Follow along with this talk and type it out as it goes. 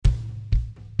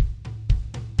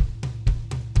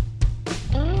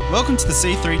Welcome to the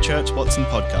C3 Church Watson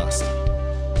podcast.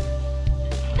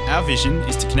 Our vision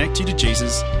is to connect you to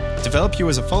Jesus, develop you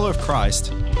as a follower of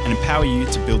Christ, and empower you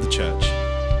to build the church.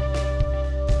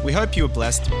 We hope you are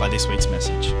blessed by this week's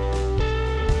message.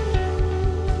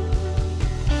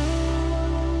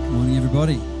 Good morning,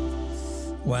 everybody.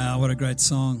 Wow, what a great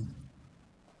song.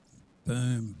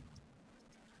 Boom.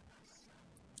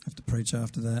 I have to preach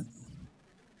after that.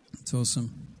 It's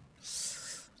awesome.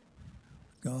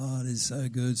 God is so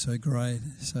good, so great,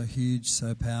 so huge,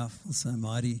 so powerful, so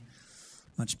mighty,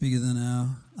 much bigger than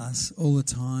us all the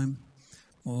time,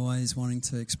 always wanting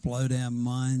to explode our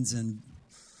minds and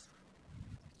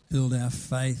build our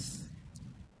faith,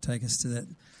 take us to that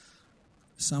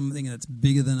something that's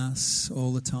bigger than us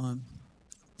all the time.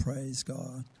 Praise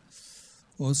God.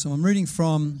 Awesome. I'm reading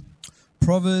from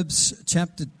Proverbs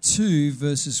chapter 2,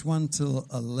 verses 1 to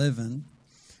 11,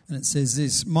 and it says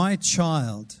this: "My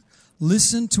child,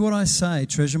 listen to what I say,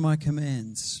 treasure my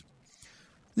commands."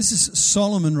 This is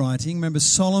Solomon writing. Remember,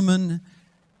 Solomon,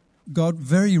 God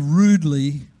very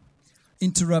rudely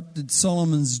interrupted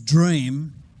Solomon's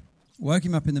dream, woke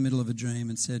him up in the middle of a dream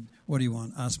and said, "What do you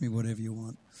want? Ask me whatever you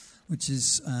want." Which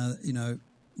is,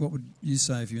 what would you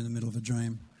say if you're in the middle of a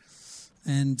dream?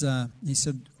 And he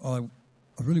said, I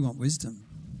really want wisdom,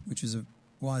 which is a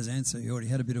wise answer. He already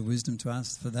had a bit of wisdom to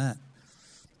ask for that.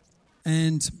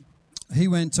 And he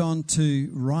went on to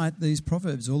write these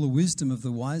proverbs, all the wisdom of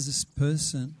the wisest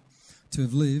person to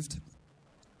have lived.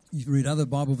 You read other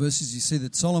Bible verses, you see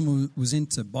that Solomon was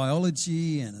into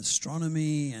biology and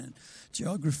astronomy and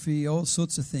geography, all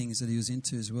sorts of things that he was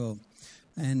into as well.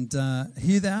 And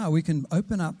here they are. We can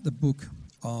open up the book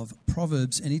of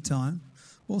Proverbs anytime.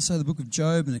 Also the book of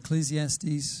Job and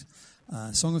Ecclesiastes,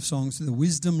 Song of Songs, the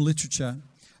wisdom literature,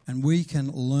 and we can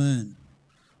learn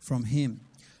from him.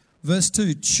 Verse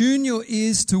 2, "Tune your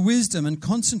ears to wisdom and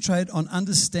concentrate on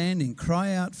understanding.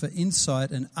 Cry out for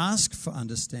insight and ask for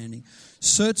understanding.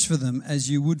 Search for them as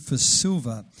you would for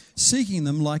silver, seeking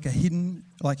them like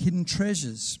hidden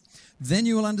treasures. Then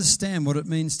you will understand what it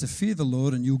means to fear the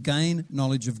Lord, and you'll gain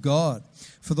knowledge of God.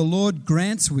 For the Lord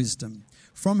grants wisdom.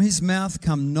 From his mouth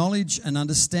come knowledge and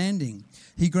understanding.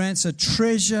 He grants a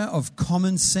treasure of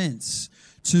common sense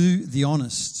to the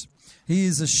honest. He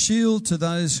is a shield to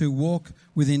those who walk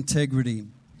with integrity.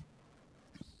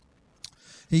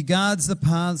 He guards the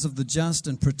paths of the just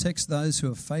and protects those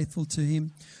who are faithful to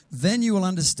him. Then you will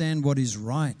understand what is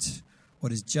right,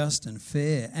 what is just and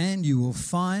fair, and you will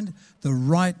find the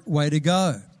right way to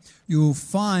go. You will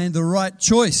find the right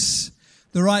choice,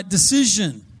 the right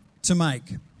decision to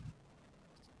make.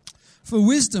 For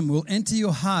wisdom will enter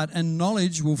your heart, and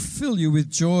knowledge will fill you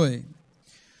with joy."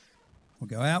 We'll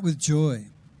go out with joy.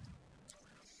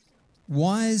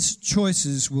 "Wise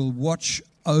choices will watch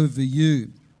over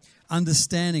you.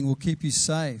 Understanding will keep you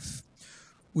safe."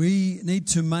 We need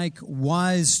to make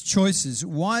wise choices.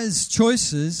 Wise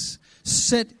choices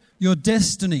set your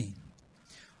destiny.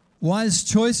 Wise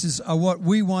choices are what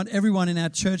we want everyone in our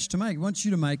church to make. We want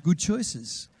you to make good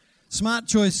choices, smart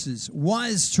choices,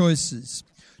 wise choices,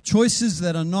 choices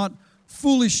that are not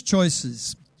foolish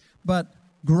choices, but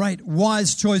great,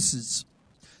 wise choices.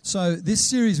 So this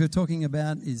series we're talking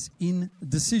about is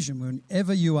indecision.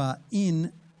 Whenever you are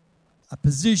in a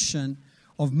position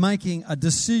of making a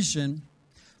decision,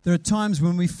 there are times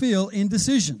when we feel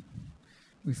indecision.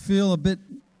 We feel a bit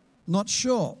not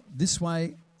sure, this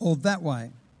way or that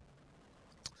way.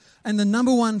 And the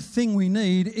number one thing we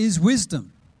need is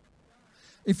wisdom.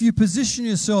 If you position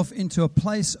yourself into a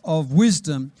place of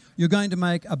wisdom, you're going to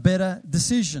make a better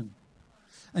decision.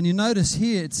 And you notice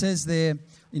here it says there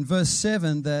in verse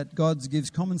 7 that God gives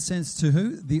common sense to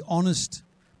who? The honest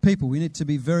people. We need to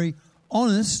be very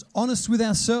honest with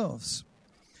ourselves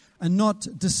and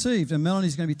not deceived. And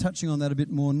Melanie's going to be touching on that a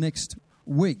bit more next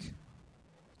week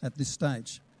at this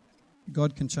stage.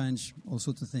 God can change all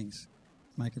sorts of things.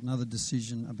 Make another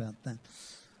decision about that.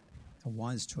 A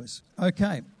wise choice.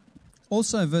 Okay.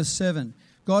 Also verse 7,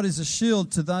 God is a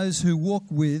shield to those who walk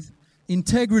with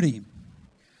integrity.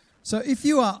 So if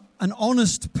you are an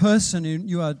honest person and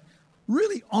you are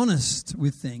really honest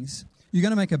with things, you're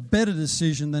going to make a better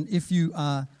decision than if you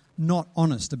are not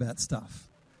honest about stuff.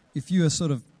 If you are sort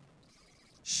of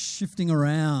shifting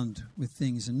around with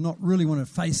things and not really want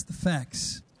to face the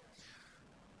facts.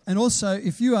 And also,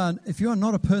 if you are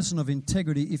not a person of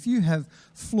integrity, if you have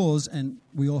flaws, and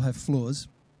we all have flaws,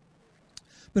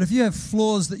 but if you have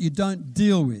flaws that you don't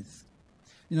deal with,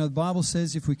 the Bible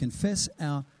says if we confess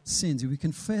our sins, if we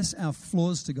confess our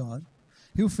flaws to God,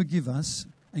 he'll forgive us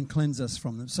and cleanse us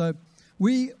from them. So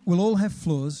we will all have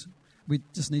flaws. We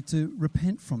just need to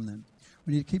repent from them.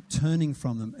 We need to keep turning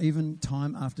from them, even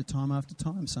time after time after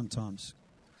time sometimes.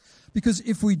 Because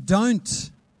if we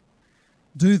don't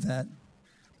do that,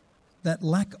 that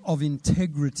lack of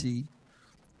integrity,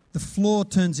 the floor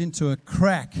turns into a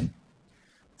crack.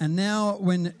 And now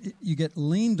when you get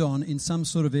leaned on in some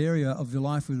sort of area of your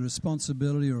life with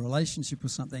responsibility or relationship or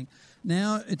something,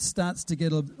 now it starts to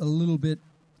get a little bit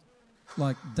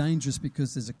like dangerous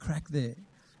because there's a crack there.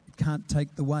 It can't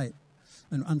take the weight.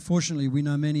 And unfortunately, we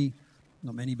know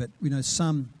we know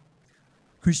some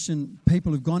Christian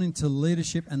people who've gone into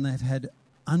leadership and they've had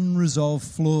unresolved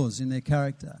flaws in their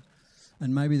character.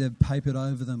 And maybe they've papered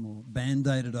over them or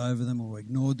band-aided over them or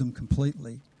ignored them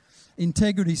completely.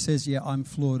 Integrity says, yeah, I'm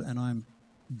flawed and I'm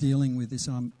dealing with this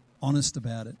and I'm honest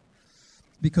about it.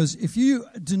 Because if you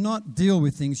do not deal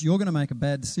with things, you're going to make a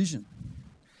bad decision.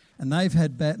 And they've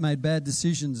made bad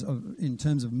decisions in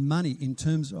terms of money, in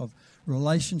terms of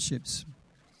relationships,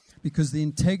 because the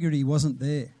integrity wasn't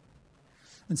there.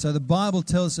 And so the Bible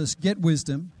tells us, get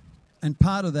wisdom, and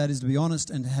part of that is to be honest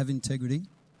and to have integrity.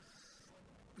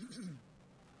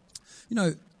 You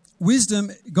know,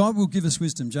 wisdom, God will give us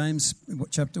wisdom. James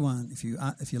chapter 1, if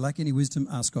you lack any wisdom,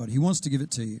 ask God. He wants to give it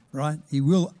to you, right? He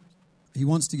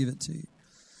wants to give it to you.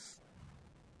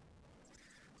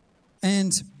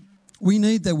 And we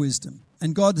need that wisdom.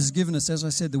 And God has given us, as I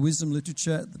said, the wisdom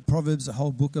literature, the Proverbs, a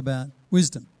whole book about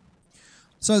wisdom.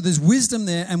 So there's wisdom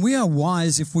there, and we are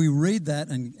wise if we read that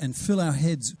and fill our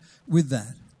heads with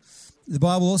that. The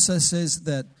Bible also says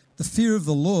that the fear of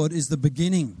the Lord is the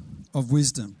beginning of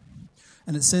wisdom.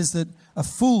 And it says that a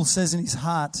fool says in his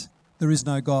heart, there is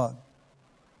no God.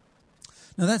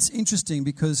 Now that's interesting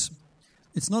because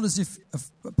it's not as if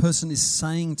a person is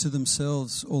saying to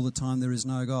themselves all the time, there is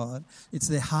no God. It's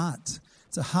their heart.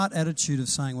 It's a heart attitude of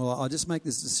saying, well, I'll just make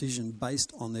this decision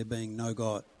based on there being no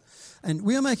God. And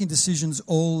we are making decisions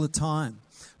all the time,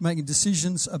 making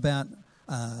decisions about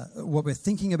what we're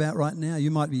thinking about right now.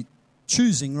 You might be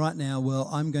choosing right now, well,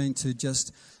 I'm going to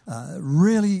just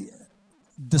really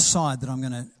decide that I'm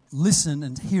going to listen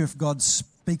and hear if God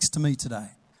speaks to me today.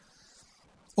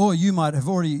 Or you might have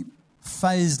already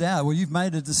phased out. Well, you've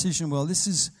made a decision, well,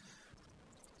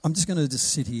 I'm just going to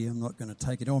just sit here. I'm not going to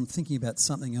take it. Or I'm thinking about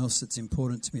something else that's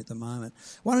important to me at the moment.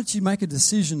 Why don't you make a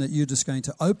decision that you're just going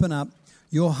to open up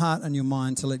your heart and your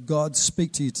mind to let God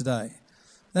speak to you today?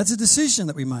 That's a decision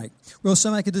that we make. We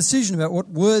also make a decision about what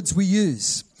words we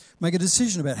use. Make a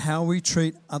decision about how we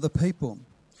treat other people.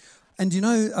 And you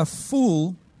know, a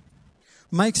fool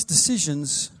makes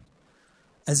decisions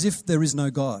as if there is no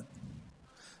God.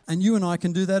 And you and I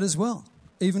can do that as well.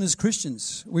 Even as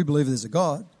Christians, we believe there's a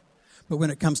God. But when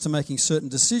it comes to making certain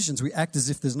decisions, we act as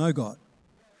if there's no God.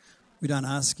 We don't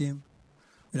ask him.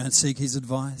 We don't seek his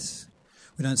advice.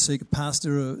 We don't seek a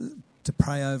pastor to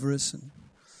pray over us and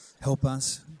help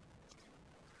us.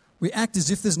 We act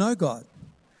as if there's no God.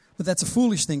 But that's a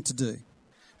foolish thing to do,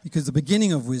 because the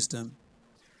beginning of wisdom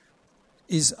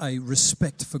is a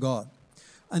respect for God.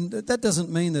 And that doesn't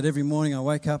mean that every morning I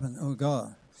wake up and, oh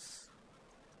God,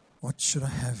 what should I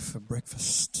have for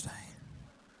breakfast today?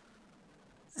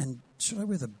 And should I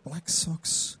wear the black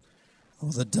socks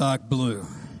or the dark blue?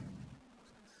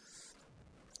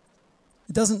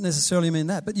 It doesn't necessarily mean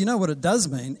that. But you know what it does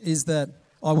mean is that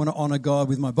I want to honour God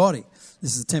with my body.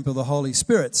 This is the temple of the Holy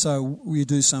Spirit. So you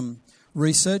do some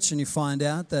research and you find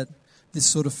out that this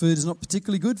sort of food is not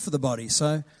particularly good for the body.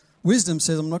 So wisdom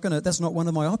says that's not one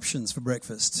of my options for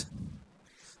breakfast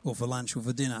or for lunch or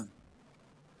for dinner.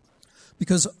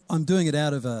 Because I'm doing it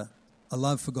out of a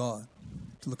love for God,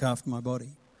 to look after my body.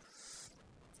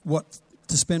 What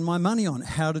to spend my money on,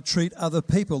 how to treat other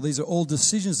people. These are all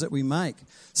decisions that we make.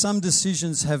 Some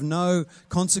decisions have no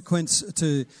consequence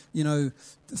to,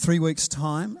 3 weeks'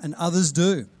 time, and others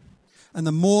do. And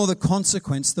the more the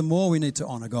consequence, the more we need to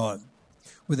honour God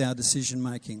with our decision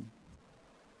making.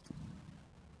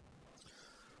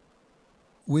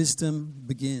 Wisdom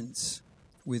begins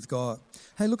with God.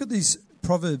 Hey, look at these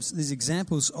Proverbs, these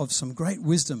examples of some great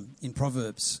wisdom in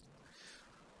Proverbs.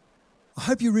 I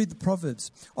hope you read the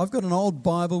Proverbs. I've got an old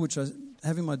Bible, which I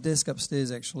have in my desk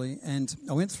upstairs actually, and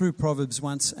I went through Proverbs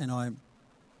once and I,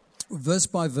 verse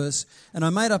by verse, and I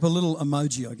made up a little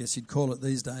emoji, I guess you'd call it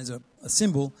these days, a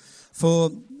symbol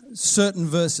for certain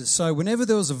verses. So whenever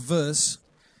there was a verse,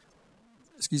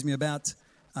 about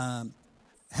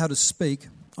how to speak,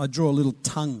 I draw a little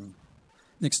tongue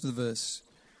next to the verse.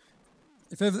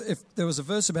 If there was a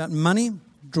verse about money,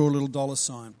 draw a little dollar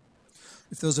sign.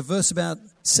 If there was a verse about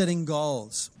setting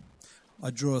goals,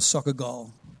 I draw a soccer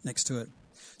goal next to it.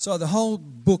 So the whole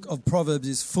book of Proverbs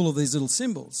is full of these little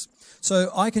symbols. So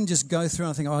I can just go through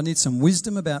and I think, I need some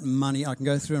wisdom about money. I can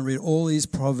go through and read all these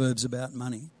Proverbs about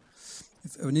money.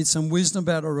 If I need some wisdom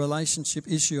about a relationship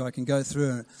issue, I can go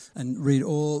through and read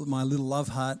all my little love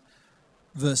heart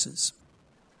verses.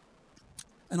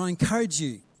 And I encourage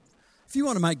you, if you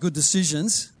want to make good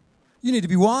decisions, you need to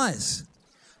be wise.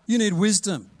 You need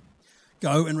wisdom.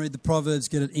 Go and read the Proverbs,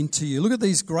 get it into you. Look at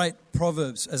these great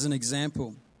Proverbs as an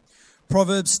example.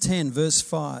 Proverbs 10, verse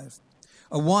 5.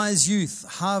 A wise youth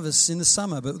harvests in the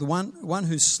summer, but the one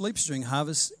who sleeps during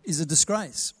harvest is a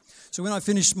disgrace. So when I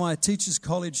finished my Teachers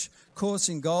College course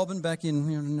in Goulburn back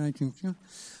in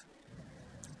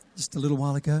just a little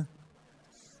while ago,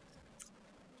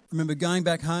 I remember going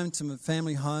back home to my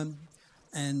family home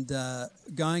and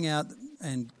going out,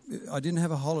 and I didn't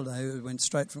have a holiday.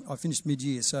 I finished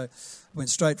mid-year, so I went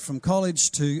straight from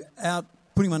college to out,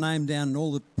 putting my name down in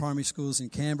all the primary schools in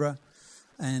Canberra,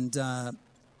 and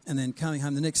then coming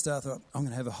home the next day, I thought, I'm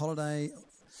going to have a holiday,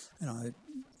 and I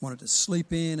wanted to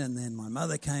sleep in, and then my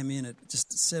mother came in at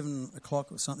just 7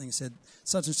 o'clock or something and said,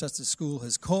 such and such a school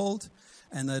has called,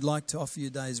 and they'd like to offer you a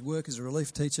day's work as a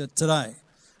relief teacher today.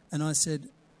 And I said,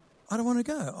 I don't want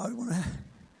to go.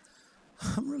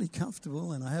 I'm really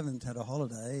comfortable, and I haven't had a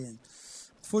holiday. And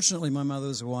fortunately, my mother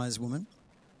was a wise woman.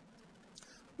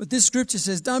 But this scripture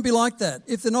says, don't be like that.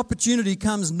 If an opportunity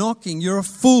comes knocking, you're a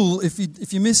fool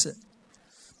if you miss it.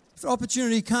 If an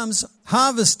opportunity comes,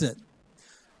 harvest it.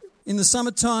 In the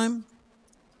summertime,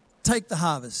 take the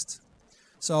harvest.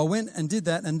 So I went and did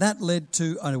that, and that led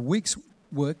to a week's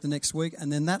work the next week,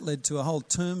 and then that led to a whole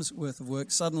term's worth of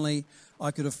work. Suddenly, I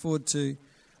could afford to,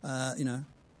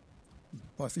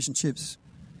 buy fish and chips.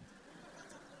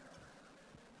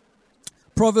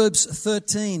 Proverbs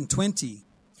 13:20.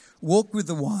 Walk with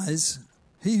the wise.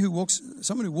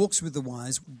 Someone who walks with the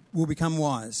wise will become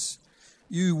wise.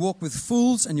 You walk with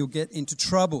fools and you'll get into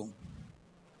trouble.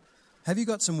 Have you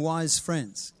got some wise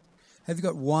friends? Have you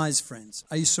got wise friends?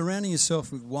 Are you surrounding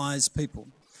yourself with wise people?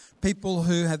 People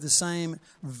who have the same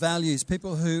values,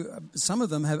 people who, some of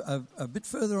them have a bit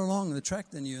further along the track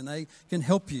than you, and they can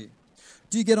help you.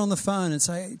 Do you get on the phone and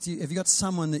say, have you got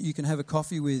someone that you can have a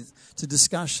coffee with to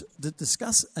discuss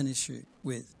an issue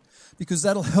with? Because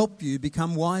that'll help you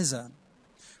become wiser.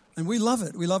 And we love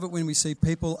it. We love it when we see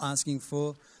people asking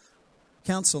for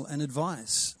counsel and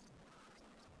advice.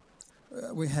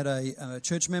 We had a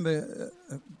church member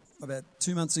about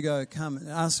 2 months ago come and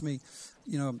ask me,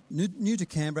 I'm new to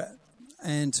Canberra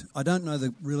and I don't know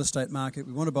the real estate market.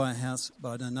 We want to buy a house, but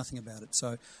I know nothing about it.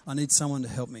 So I need someone to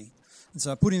help me. And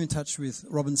so I put him in touch with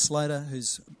Robin Slater,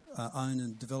 who's owned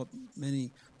and developed many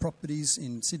properties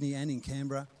in Sydney and in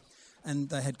Canberra. And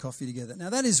they had coffee together. Now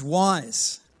that is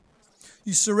wise.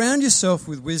 You surround yourself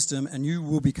with wisdom and you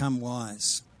will become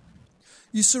wise.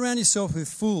 You surround yourself with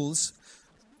fools,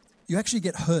 you actually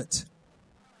get hurt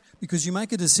because you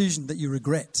make a decision that you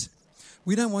regret.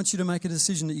 We don't want you to make a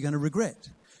decision that you're going to regret.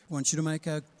 We want you to make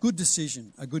a good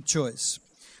decision, a good choice.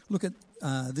 Look at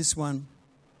this one,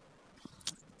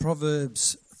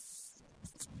 Proverbs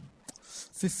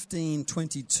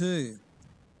 15:22.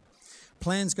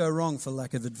 Plans go wrong for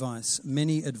lack of advice.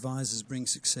 Many advisors bring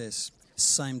success.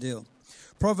 Same deal.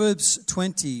 Proverbs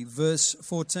 20, verse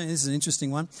 14. This is an interesting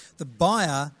one. The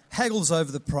buyer haggles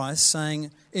over the price,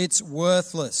 saying it's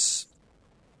worthless,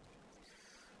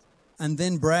 and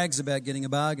then brags about getting a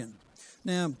bargain.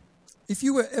 Now, if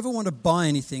you ever want to buy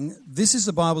anything, this is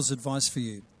the Bible's advice for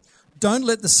you. Don't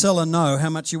let the seller know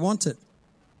how much you want it.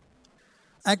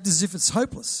 Act as if it's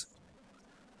hopeless.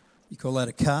 You call that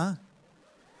a car?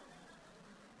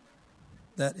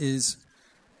 That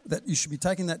you should be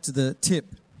taking that to the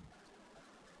tip.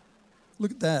 Look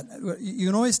at that. You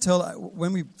can always tell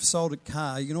when we've sold a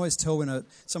car, you can always tell when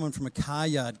someone from a car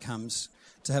yard comes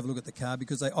to have a look at the car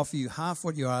because they offer you half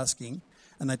what you're asking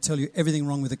and they tell you everything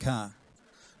wrong with the car.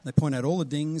 They point out all the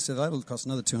dings, so that'll cost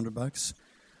another $200,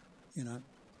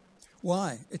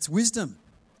 Why? It's wisdom.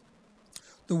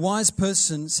 The wise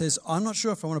person says, I'm not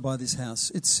sure if I want to buy this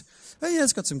house. It's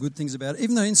got some good things about it.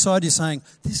 Even though inside you're saying,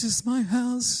 this is my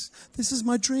house, this is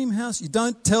my dream house. You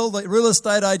don't tell the real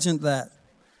estate agent that.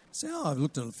 Say, I've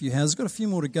looked at a few houses, got a few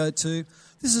more to go to.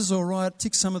 This is all right,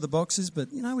 tick some of the boxes, but,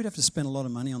 we'd have to spend a lot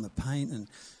of money on the paint and,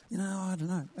 I don't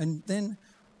know. And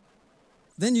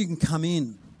then you can come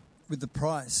in with the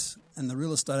price and the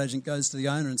real estate agent goes to the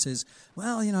owner and says,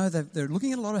 well, they're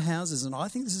looking at a lot of houses and I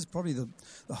think this is probably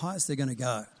the highest they're going to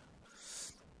go.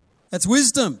 That's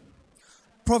wisdom.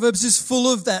 Proverbs is full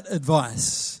of that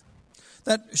advice.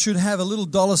 That should have a little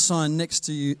dollar sign next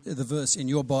to the verse in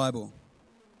your Bible.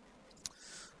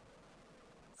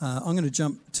 I'm going to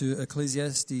jump to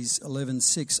Ecclesiastes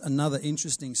 11:6, another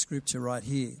interesting scripture right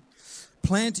here.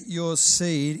 plant your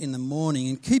seed in the morning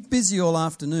and keep busy all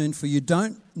afternoon, for you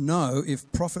don't know if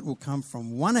profit will come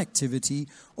from one activity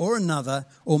or another,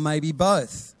 or maybe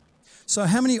both. So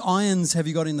how many irons have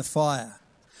you got in the fire?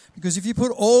 Because if you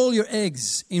put all your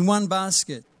eggs in one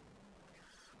basket,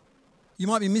 you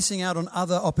might be missing out on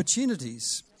other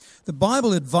opportunities. The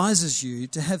Bible advises you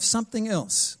to have something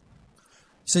else.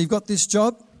 So you've got this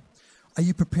job. Are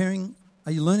you preparing?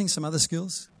 Are you learning some other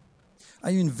skills?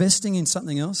 Are you investing in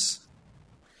something else?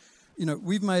 You know,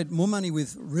 we've made more money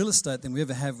with real estate than we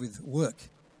ever have with work.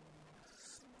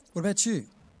 What about you?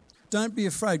 Don't be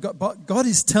afraid. God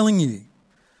is telling you,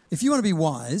 if you want to be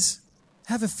wise,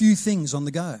 have a few things on the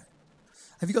go.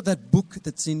 Have you got that book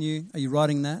that's in you? Are you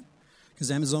writing that? Because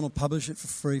Amazon will publish it for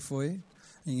free for you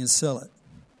and you can sell it.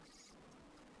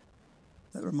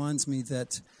 That reminds me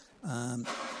that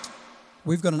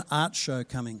we've got an art show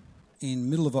coming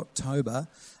in middle of October,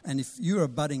 and if you're a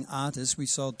budding artist, we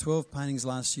sold 12 paintings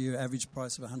last year, average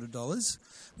price of $100.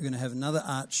 We're going to have another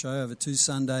art show over 2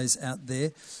 Sundays out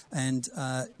there, and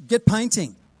get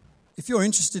painting. If you're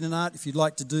interested in art, if you'd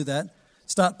like to do that,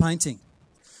 start painting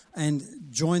and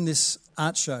join this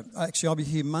art show. Actually, I'll be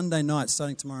here Monday night,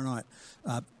 starting tomorrow night,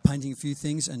 painting a few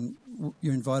things, and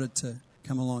you're invited to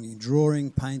come along in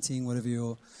drawing, painting, whatever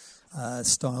your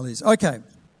style is. Okay.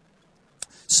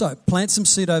 So plant some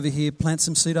seed over here, plant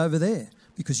some seed over there,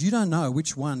 because you don't know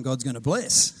which one God's going to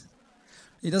bless.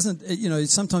 It doesn't,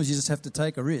 sometimes you just have to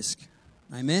take a risk.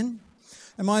 Amen?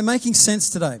 Am I making sense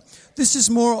today? This is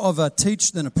more of a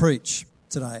teach than a preach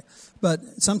today. But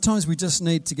sometimes we just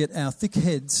need to get our thick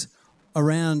heads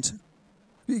around,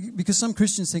 because some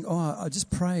Christians think, I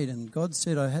just prayed and God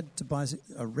said I had to buy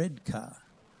a red car.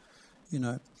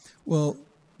 Well,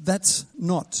 that's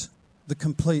not the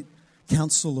complete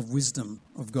counsel of wisdom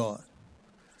of God.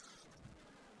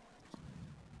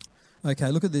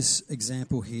 Okay, look at this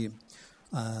example here.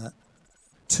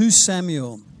 2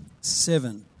 Samuel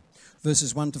 7,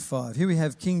 verses 1 to 5. Here we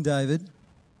have King David,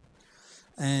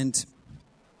 and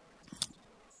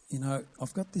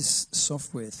I've got this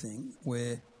software thing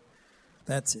where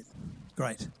that's it.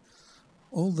 Great.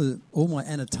 All my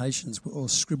annotations were all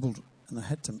scribbled, and I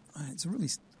had to. It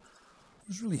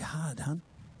was really hard, huh?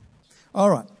 All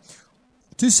right.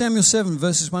 2 Samuel 7,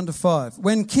 verses 1 to 5.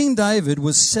 When King David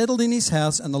was settled in his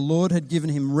house and the Lord had given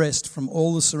him rest from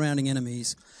all the surrounding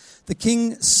enemies, the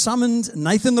king summoned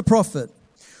Nathan the prophet.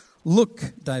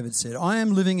 Look, David said, I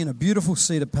am living in a beautiful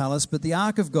cedar palace, but the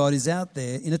ark of God is out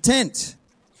there in a tent.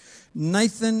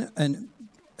 Nathan, and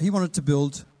he wanted to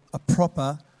build a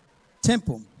proper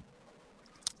temple.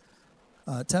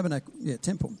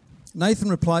 Temple. Nathan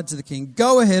replied to the king,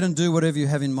 go ahead and do whatever you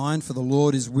have in mind, for the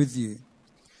Lord is with you.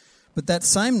 But that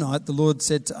same night, the Lord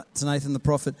said to Nathan the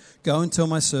prophet, go and tell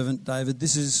my servant David,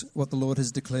 this is what the Lord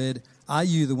has declared. Are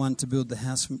you the one to build the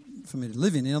house for me to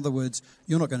live in? In other words,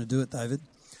 you're not going to do it, David.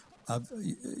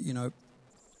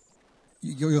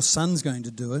 Your son's going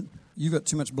to do it. You've got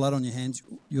too much blood on your hands.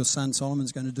 Your son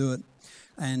Solomon's going to do it.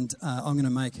 And I'm going to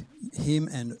make him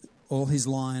and all his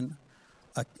line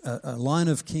a line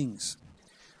of kings.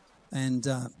 And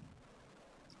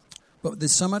but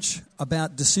there's so much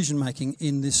about decision-making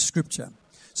in this scripture.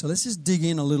 So let's just dig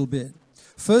in a little bit.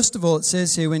 First of all, it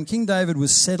says here, when King David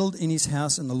was settled in his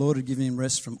house and the Lord had given him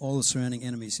rest from all the surrounding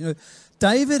enemies.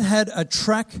 David had a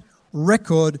track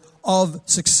record of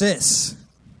success.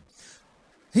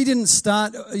 He didn't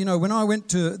start, when I went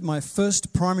to my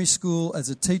first primary school as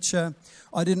a teacher,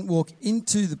 I didn't walk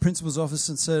into the principal's office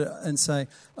and say,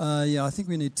 I think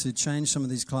we need to change some of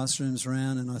these classrooms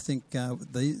around, and I think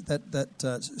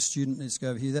that student needs to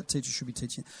go over here, that teacher should be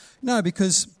teaching. No,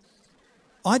 because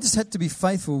I just had to be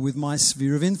faithful with my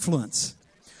sphere of influence.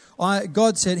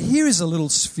 God said, here is a little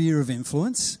sphere of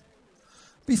influence.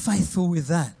 Be faithful with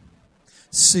that.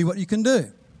 See what you can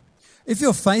do. If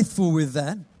you're faithful with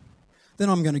that, then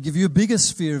I'm going to give you a bigger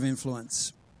sphere of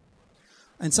influence.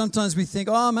 And sometimes we think,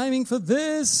 I'm aiming for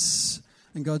this.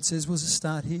 And God says, well, just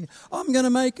start here.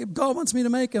 God wants me to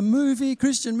make a movie,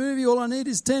 Christian movie. All I need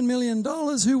is $10 million.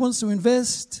 Who wants to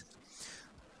invest?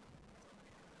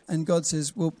 And God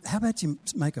says, well, how about you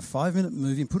make a 5-minute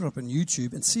movie and put it up on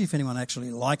YouTube and see if anyone actually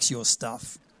likes your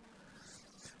stuff.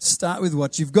 Start with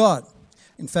what you've got.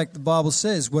 In fact, the Bible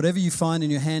says, whatever you find in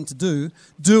your hand to do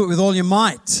it with all your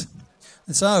might.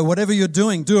 And so whatever you're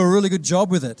doing, do a really good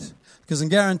job with it. Because I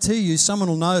guarantee you someone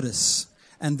will notice,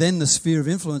 and then the sphere of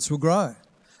influence will grow.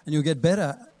 And you'll get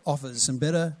better offers and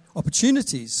better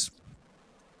opportunities.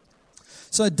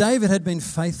 So David had been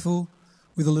faithful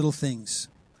with the little things.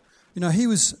 He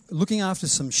was looking after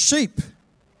some sheep.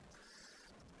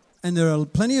 And there are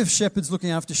plenty of shepherds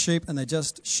looking after sheep, and they're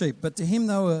just sheep. But to him,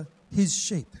 they were his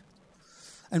sheep.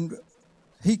 And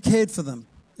he cared for them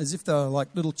as if they were like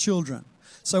little children.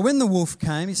 So when the wolf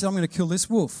came, he said, I'm going to kill this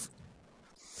wolf.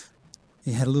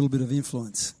 He had a little bit of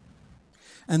influence.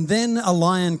 And then a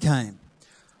lion came.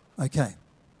 Okay,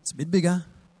 it's a bit bigger,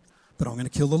 but I'm going to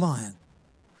kill the lion.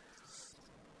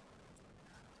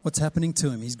 What's happening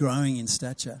to him? He's growing in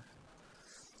stature.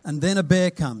 And then a bear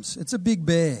comes. It's a big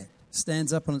bear.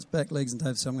 Stands up on its back legs and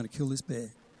says, I'm going to kill this bear.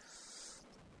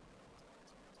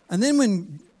 And then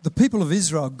when the people of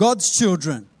Israel, God's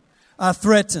children, are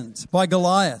threatened by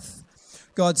Goliath,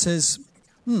 God says,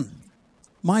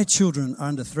 my children are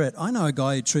under threat. I know a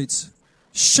guy who treats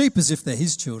sheep as if they're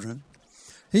his children.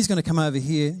 He's going to come over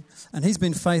here, and he's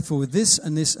been faithful with this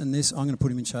and this and this. I'm going to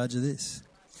put him in charge of this.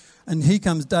 And he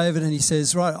comes, David, and he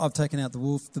says, right, I've taken out the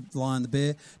wolf, the lion, the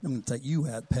bear. I'm going to take you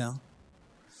out, pal.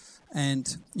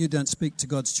 And you don't speak to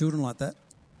God's children like that.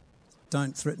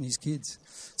 Don't threaten his kids.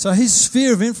 So his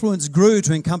sphere of influence grew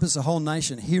to encompass the whole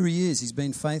nation. Here he is. He's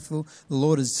been faithful. The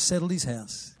Lord has settled his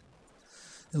house.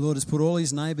 The Lord has put all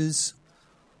his neighbours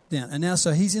down. And now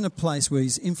so he's in a place where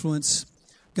his influence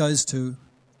goes to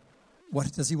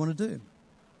what does he want to do?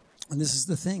 And this is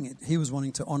the thing. He was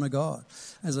wanting to honour God.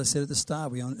 As I said at the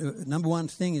start, number one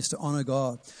thing is to honour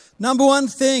God. Number one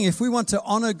thing, if we want to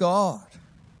honour God,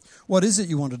 what is it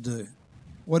you want to do?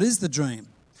 What is the dream?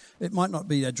 It might not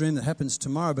be a dream that happens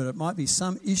tomorrow, but it might be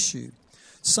some issue,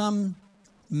 some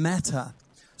matter,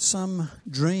 some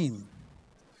dream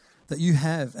that you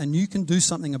have, and you can do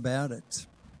something about it.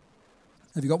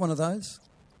 Have you got one of those?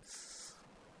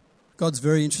 God's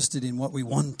very interested in what we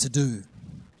want to do.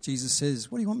 Jesus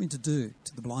says, what do you want me to do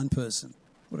to the blind person?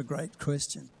 What a great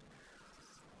question.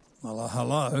 Well,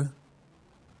 hello.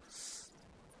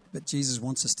 But Jesus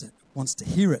wants to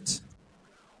hear it.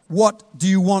 What do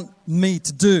you want me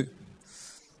to do?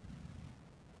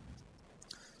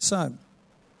 So,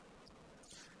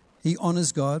 he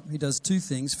honours God. He does two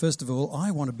things. First of all,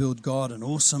 I want to build God an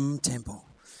awesome temple.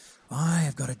 I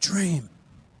have got a dream.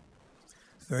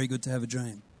 Very good to have a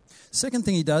dream. Second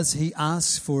thing he does, he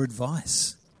asks for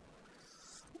advice.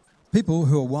 People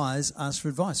who are wise ask for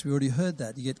advice. We already heard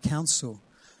that. You get counsel.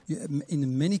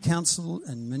 In many counsel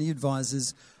and many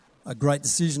advisors, a great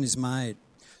decision is made.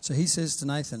 So he says to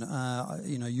Nathan,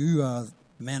 you are the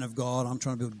man of God. I'm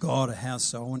trying to build God a house,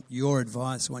 so I want your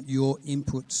advice. I want your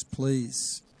inputs,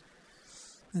 please.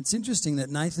 And it's interesting that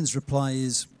Nathan's reply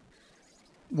is,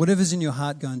 whatever's in your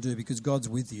heart, go and do, because God's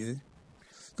with you.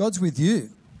 God's with you.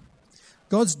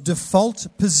 God's default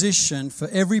position for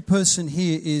every person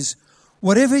here is,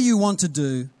 whatever you want to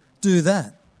do, do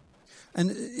that. And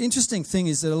the interesting thing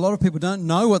is that a lot of people don't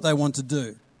know what they want to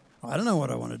do. I don't know what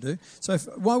I want to do. So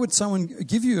why would someone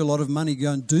give you a lot of money to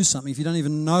go and do something if you don't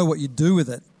even know what you do with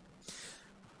it?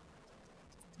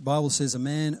 The Bible says a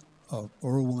man or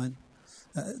a woman,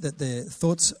 that their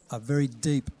thoughts are very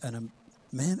deep, and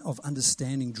a man of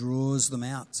understanding draws them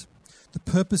out. The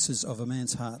purposes of a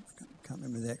man's heart, I can't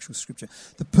remember the actual scripture,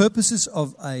 the purposes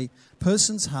of a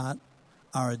person's heart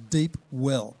are a deep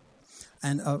well,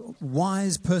 and a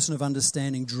wise person of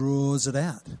understanding draws it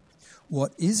out.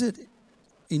 What is it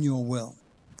in your well?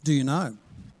 Do you know?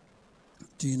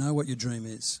 Do you know what your dream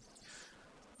is?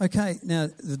 Okay, now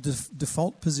the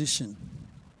default position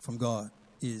from God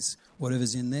is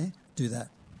whatever's in there, do that.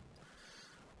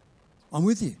 I'm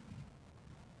with you.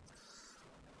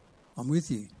 I'm with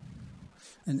you.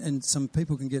 And some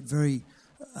people can get very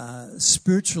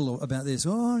spiritual about this.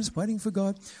 Oh, I'm just waiting for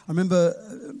God. I remember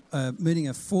meeting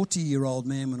a 40-year-old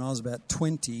man when I was about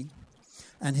 20,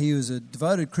 and he was a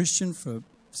devoted Christian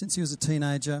since he was a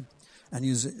teenager, and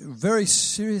he was very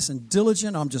serious and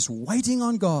diligent. I'm just waiting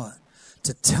on God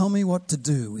to tell me what to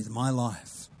do with my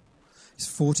life. He's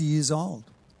 40 years old,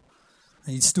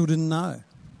 and he still didn't know.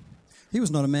 He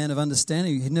was not a man of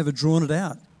understanding. He'd never drawn it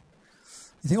out.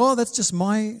 You think, oh, that's just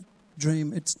my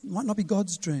dream. It might not be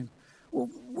God's dream. Well,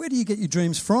 where do you get your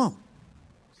dreams from?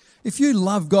 If you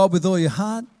love God with all your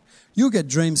heart, you'll get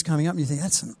dreams coming up and you think,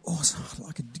 that's an awesome,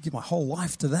 I could give my whole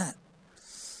life to that.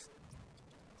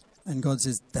 And God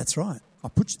says, that's right. I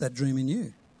put that dream in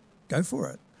you. Go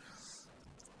for it.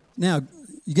 Now,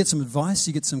 you get some advice,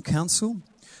 you get some counsel,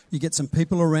 you get some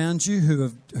people around you who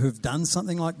have done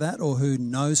something like that or who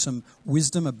know some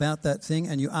wisdom about that thing,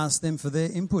 and you ask them for their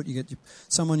input. You get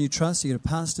someone you trust, you get a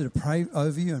pastor to pray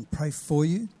over you and pray for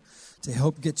you to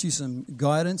help get you some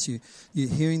guidance. You're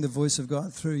hearing the voice of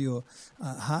God through your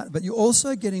heart, but you're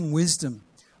also getting wisdom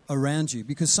around you,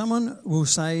 because someone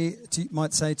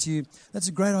might say to you, that's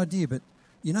a great idea, but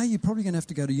you're probably going to have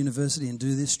to go to university and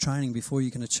do this training before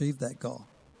you can achieve that goal.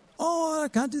 Oh, I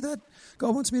can't do that.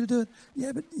 God wants me to do it.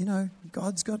 Yeah, but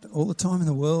God's got all the time in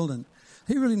the world, and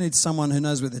he really needs someone who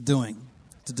knows what they're doing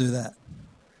to do that.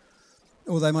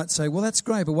 Or they might say, well, that's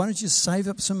great, but why don't you save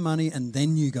up some money and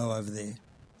then you go over there?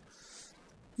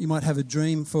 You might have a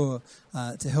dream to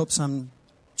help some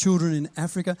children in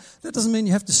Africa. That doesn't mean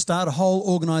you have to start a whole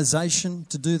organisation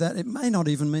to do that. It may not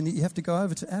even mean that you have to go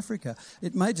over to Africa.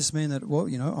 It may just mean that, well,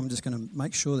 I'm just going to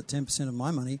make sure that 10% of my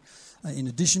money, in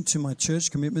addition to my church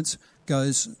commitments,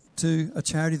 goes to a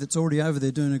charity that's already over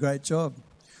there doing a great job.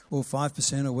 Or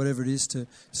 5% or whatever it is to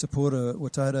support a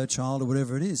Watoto child or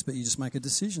whatever it is. But you just make a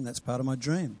decision. That's part of my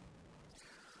dream.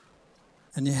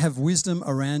 And you have wisdom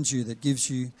around you that gives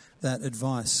you that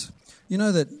advice. You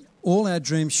know that all our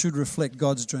dreams should reflect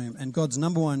God's dream. And God's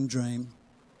number one dream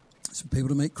is for people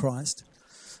to meet Christ.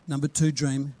 Number two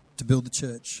dream, to build the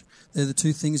church. They're the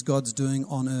two things God's doing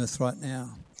on earth right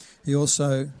now. He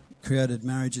also created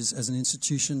marriages as an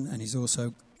institution, and he's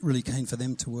also really keen for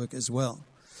them to work as well.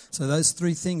 So those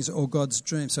three things are all God's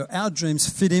dreams. So our dreams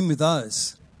fit in with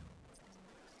those.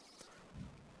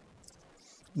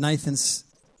 Nathan,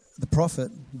 the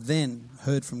prophet, then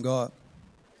heard from God.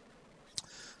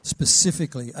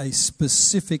 Specifically, a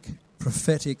specific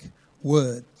prophetic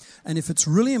word. And if it's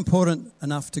really important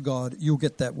enough to God, you'll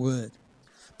get that word.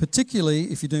 Particularly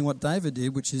if you're doing what David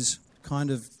did, which is kind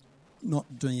of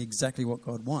not doing exactly what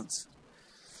God wants.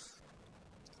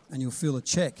 And you'll feel a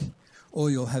check. Or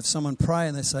you'll have someone pray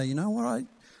and they say, you know what,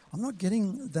 I'm not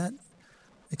getting that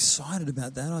excited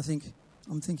about that.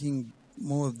 I'm thinking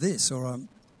more of this, or I'm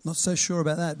not so sure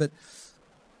about that. But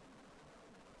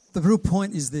the real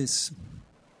point is this.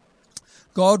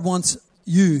 God wants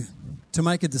you to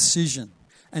make a decision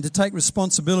and to take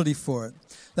responsibility for it.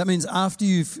 That means after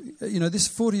this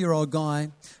 40-year-old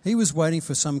guy, he was waiting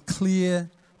for some clear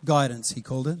guidance, he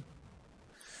called it.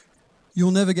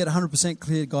 You'll never get 100%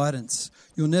 clear guidance.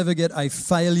 You'll never get a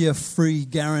failure-free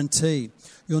guarantee.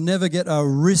 You'll never get a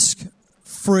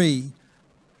risk-free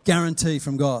guarantee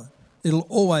from God. It'll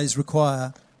always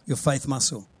require your faith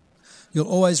muscle. You'll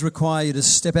always require you to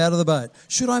step out of the boat.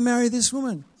 Should I marry this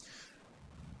woman?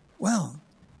 Well,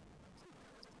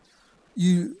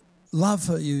 you love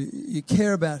her. You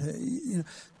care about her.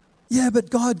 Yeah, but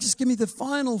God, just give me the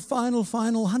final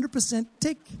 100%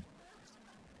 tick.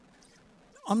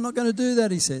 I'm not going to do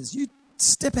that, he says. You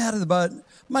step out of the boat,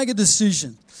 make a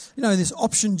decision. This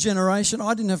option generation,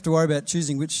 I didn't have to worry about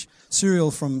choosing which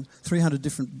cereal from 300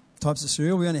 different types of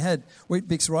cereal. We only had Wheat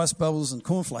Bix, Rice Bubbles and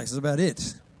cornflakes. That's about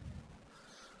it.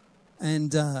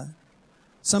 And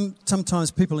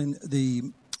sometimes people in the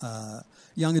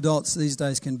young adults these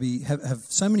days can have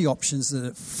so many options that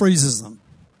it freezes them.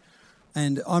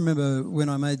 And I remember when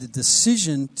I made the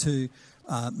decision to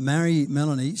marry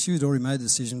Melanie, she had already made the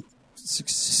decision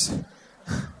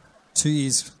 2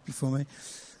 years before me.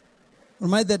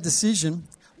 When I made that decision,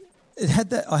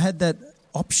 I had that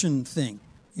option thing,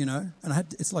 and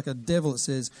it's like a devil that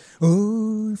says,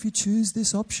 oh, if you choose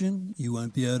this option, you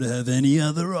won't be able to have any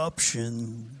other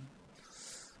option.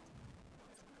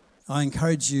 I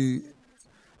encourage you,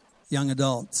 young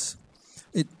adults,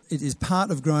 it is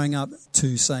part of growing up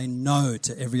to say no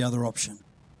to every other option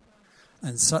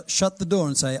and shut the door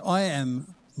and say, I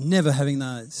am never having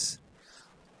those.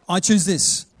 I choose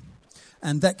this.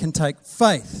 And that can take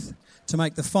faith to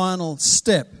make the final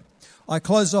step. I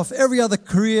close off every other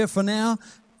career for now.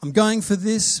 I'm going for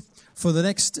this for the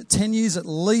next 10 years at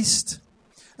least.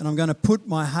 And I'm going to put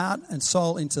my heart and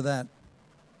soul into that.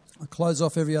 I close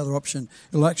off every other option.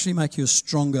 It'll actually make you a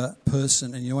stronger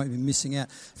person and you won't be missing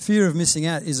out. Fear of missing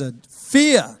out is a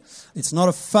fear. It's not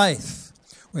a faith.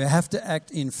 We have to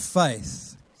act in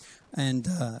faith. And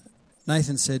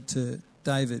Nathan said to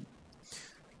David,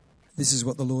 this is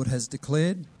what the Lord has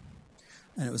declared.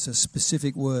 And it was a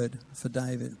specific word for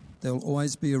David. There will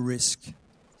always be a risk.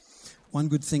 One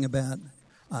good thing about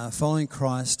following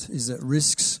Christ is that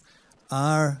risks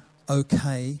are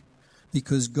okay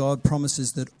because God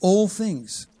promises that all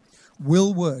things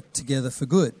will work together for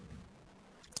good.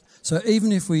 So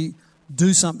even if we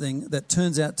do something that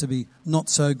turns out to be not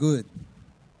so good,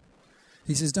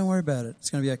 he says, don't worry about it. It's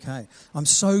going to be okay. I'm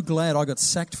so glad I got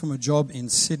sacked from a job in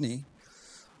Sydney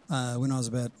when I was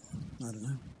about,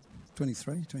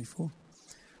 23, 24.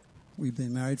 We've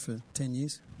been married for 10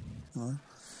 years.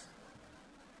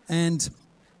 And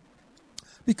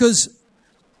because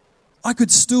I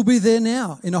could still be there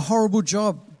now in a horrible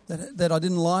job that I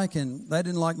didn't like and they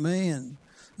didn't like me, and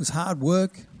it was hard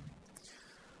work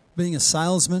being a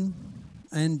salesman.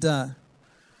 And, the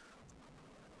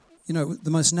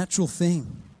most natural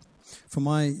thing for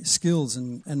my skills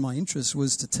and my interests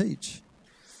was to teach.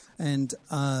 And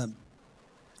I'm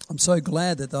so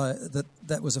glad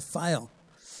that was a fail.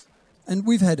 And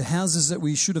we've had houses that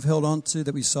we should have held on to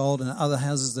that we sold, and other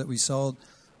houses that we sold.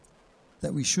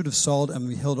 that we should have sold and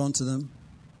we held on to them,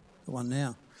 the one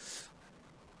now.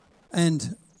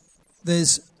 And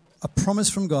there's a promise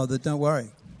from God that don't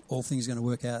worry, all things are going to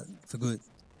work out for good.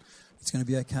 It's going to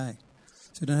be okay.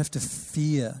 So we don't have to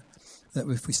fear that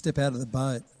if we step out of the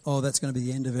boat, that's going to be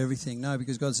the end of everything. No,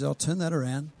 because God says, I'll turn that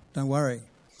around. Don't worry.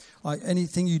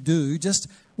 Anything you do, just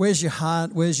where's your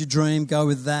heart, where's your dream, go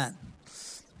with that.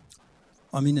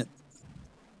 I'm in it.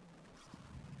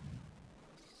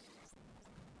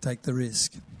 Take the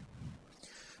risk.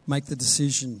 Make the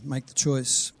decision. Make the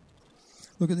choice.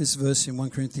 Look at this verse in 1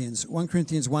 Corinthians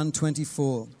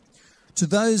 1:24. To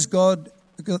those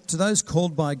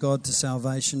called by God to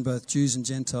salvation, both Jews and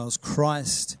Gentiles,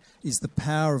 Christ is the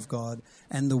power of God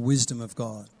and the wisdom of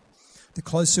God. The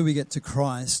closer we get to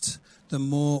Christ, the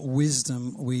more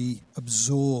wisdom we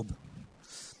absorb,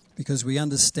 because we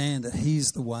understand that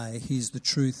He's the way, He's the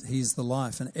truth, He's the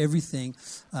life, and everything,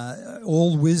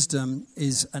 all wisdom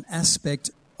is an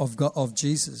aspect of God, of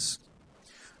Jesus.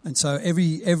 And so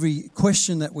every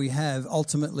question that we have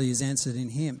ultimately is answered in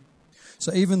Him.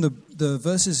 So even the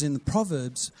verses in the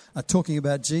Proverbs are talking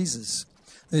about Jesus.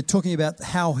 They're talking about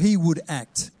how He would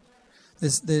act.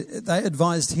 They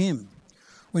advised Him,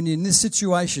 when you're in this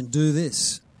situation, do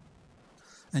this.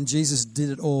 And Jesus did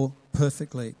it all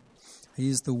perfectly. He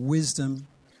is the wisdom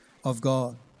of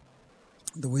God.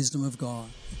 The wisdom of God.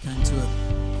 He came to it.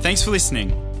 Thanks for listening.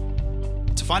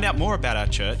 To find out more about our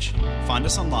church, find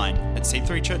us online at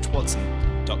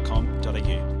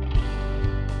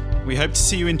c3churchwatson.com.au. We hope to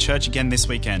see you in church again this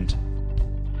weekend.